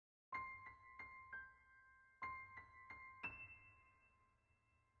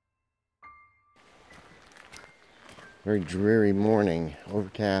Very dreary morning.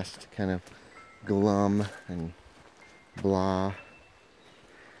 Overcast, kind of glum and blah.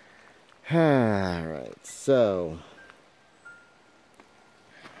 Alright, so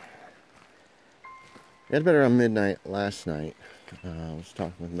I got better around midnight last night. I was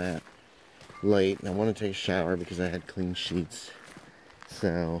talking with Matt late, and I wanted to take a shower because I had clean sheets.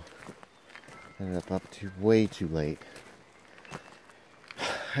 So I ended up way too late.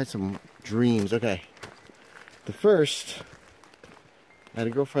 I had some dreams. Okay. The first, I had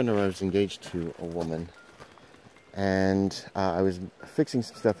a girlfriend who I was engaged to, a woman. And I was fixing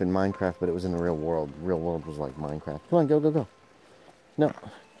some stuff in Minecraft, but it was in the real world. The real world was like Minecraft. Come on, go, go, go. No,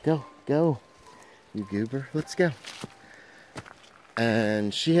 go, go. You goober, let's go.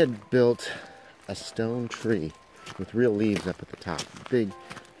 And she had built a stone tree with real leaves up at the top. Big,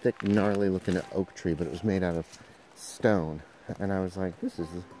 thick, gnarly looking oak tree, but it was made out of stone. And I was like, this is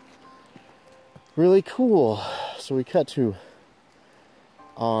really cool. So we cut to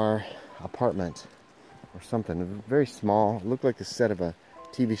our apartment or something. It was very small. It looked like the set of a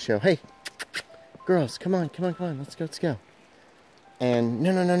TV show. Hey, girls, come on, come on, come on. Let's go, let's go. And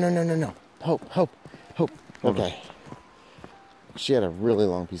no. Hope. Okay. She had a really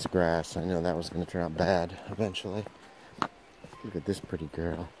long piece of grass. I know that was going to turn out bad eventually. Look at this pretty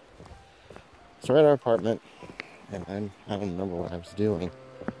girl. So we're at our apartment, and I don't remember what I was doing.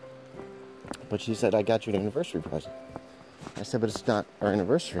 But she said, I got you an anniversary present. I said, but it's not our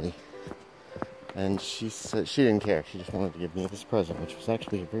anniversary. And she said she didn't care. She just wanted to give me this present, which was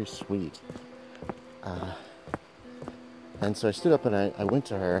actually very sweet. And so I stood up and I went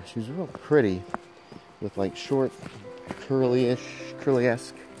to her. She was real pretty, with like short,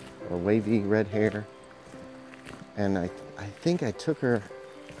 curly-esque, or wavy red hair. And I think I took her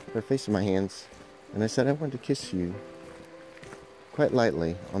face in my hands, and I said, I want to kiss you quite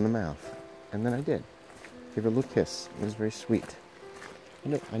lightly on the mouth. And then I did. Gave her a little kiss. It was very sweet.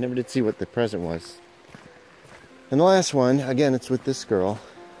 I never did see what the present was. And the last one, again, it's with this girl.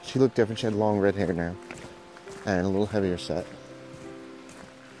 She looked different. She had long red hair now. And a little heavier set.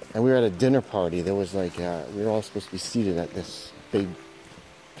 And we were at a dinner party. There was like, we were all supposed to be seated at this big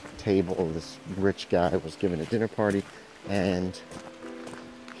table. This rich guy was giving a dinner party. And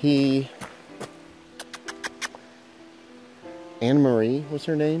Anne-Marie was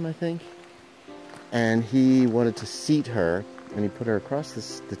her name, I think. And he wanted to seat her. And he put her across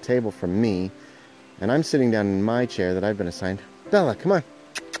the table from me. And I'm sitting down in my chair that I've been assigned. Bella, come on.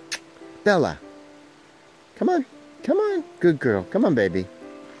 Bella. Come on. Come on. Good girl. Come on, baby.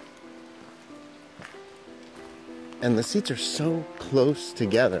 And the seats are so close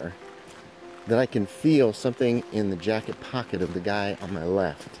together that I can feel something in the jacket pocket of the guy on my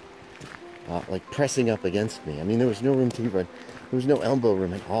left. Like pressing up against me. I mean, there was no room to even... There was no elbow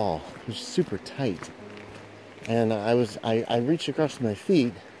room at all. It was super tight. And I reached across my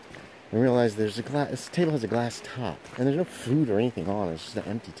feet and realized this table has a glass top. And there's no food or anything on it. It's just an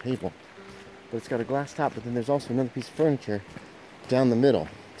empty table. But it's got a glass top, but then there's also another piece of furniture down the middle.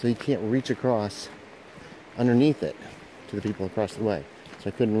 So you can't reach across underneath it to the people across the way. So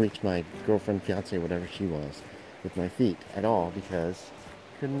I couldn't reach my girlfriend, fiance, whatever she was, with my feet at all because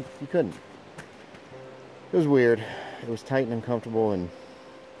you couldn't. It was weird. It was tight and uncomfortable and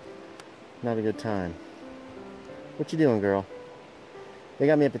not a good time. What you doing, girl? They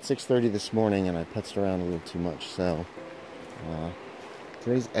got me up at 6:30 this morning and I putzed around a little too much, so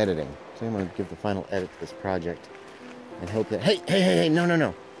today's editing. Today I'm going to give the final edit to this project and hope that... Hey,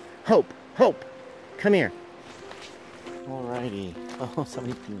 no. Hope, come here. Alrighty. Oh,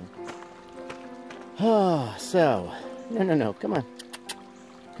 somebody peeing. Oh, so, no, come on.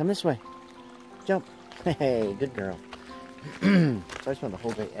 Come this way. Jump. Hey, good girl. So I spent the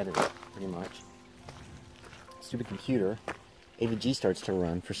whole day editing, pretty much. Stupid computer. AVG starts to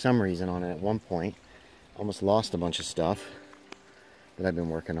run for some reason on it at one point. Almost lost a bunch of stuff that I've been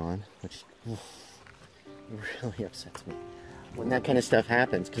working on, which really upsets me. When that kind of stuff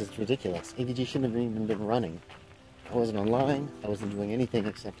happens, because it's ridiculous. AVG shouldn't have even been running. I wasn't online. I wasn't doing anything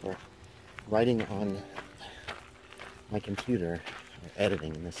except for writing on my computer, or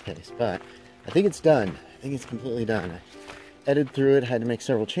editing in this case. But I think it's done. I think it's completely done. I edited through it. I had to make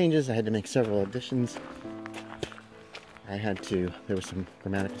several changes. I had to make several additions. There was some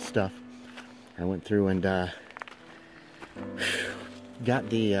grammatical stuff. I went through and got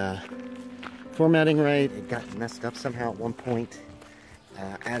the formatting right. It got messed up somehow at one point.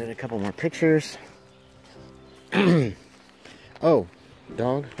 Added a couple more pictures. Oh,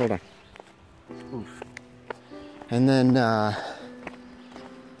 dog, hold on. Oof. And then there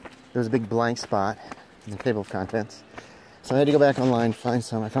was a big blank spot in the table of contents. So I had to go back online, find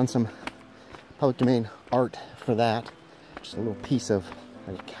some. I found some public domain art for that. Just a little piece of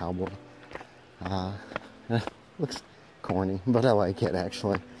like a cowboy. Looks corny, but I like it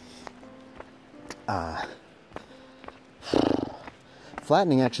actually.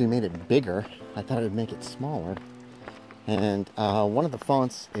 Flattening actually made it bigger. I thought it would make it smaller. And one of the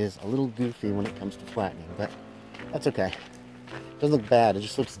fonts is a little goofy when it comes to flattening, but that's okay. It doesn't look bad, it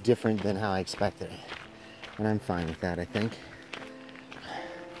just looks different than how I expected it. And I'm fine with that, I think.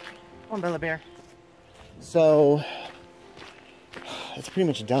 Come on, Bella Bear. So, it's pretty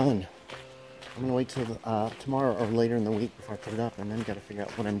much done. I'm gonna wait till tomorrow or later in the week before I put it up, and then gotta figure out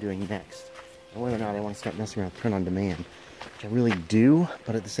what I'm doing next. And whether or not I want to start messing around with print on demand. Which I really do,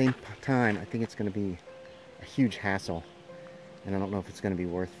 but at the same time, I think it's gonna be a huge hassle. And I don't know if it's gonna be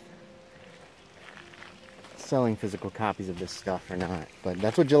worth selling physical copies of this stuff or not. But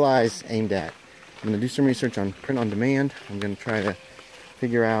that's what July's aimed at. I'm gonna do some research on print on demand. I'm gonna try to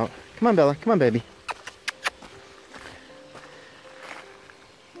figure out... Come on, Bella. Come on, baby.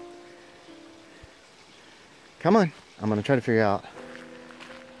 Come on. I'm going to try to figure out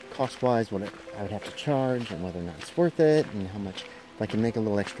cost-wise what I would have to charge and whether or not it's worth it and how much, if I can make a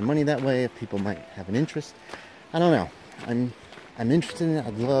little extra money that way, if people might have an interest. I don't know. I'm interested in it.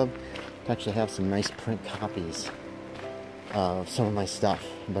 I'd love to actually have some nice print copies of some of my stuff.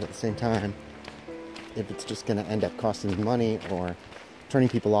 But at the same time, if it's just going to end up costing me money or turning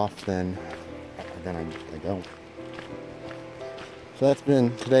people off, then I don't. So that's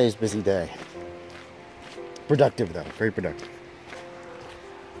been today's busy day. Productive though, very productive.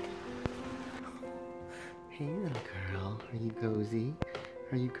 Hey little girl, are you cozy?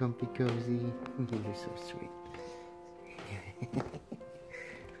 Are you comfy cozy? You're so sweet.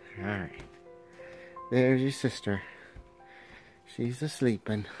 Alright. There's your sister. She's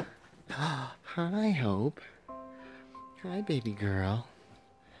a-sleeping. Hi, Hope. Hi, baby girl.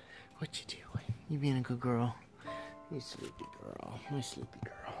 What you doing? You being a good girl? You sleepy girl. My sleepy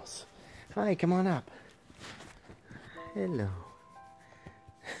girls. Hi, come on up. Hello.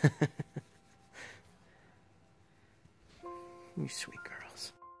 You sweet girl.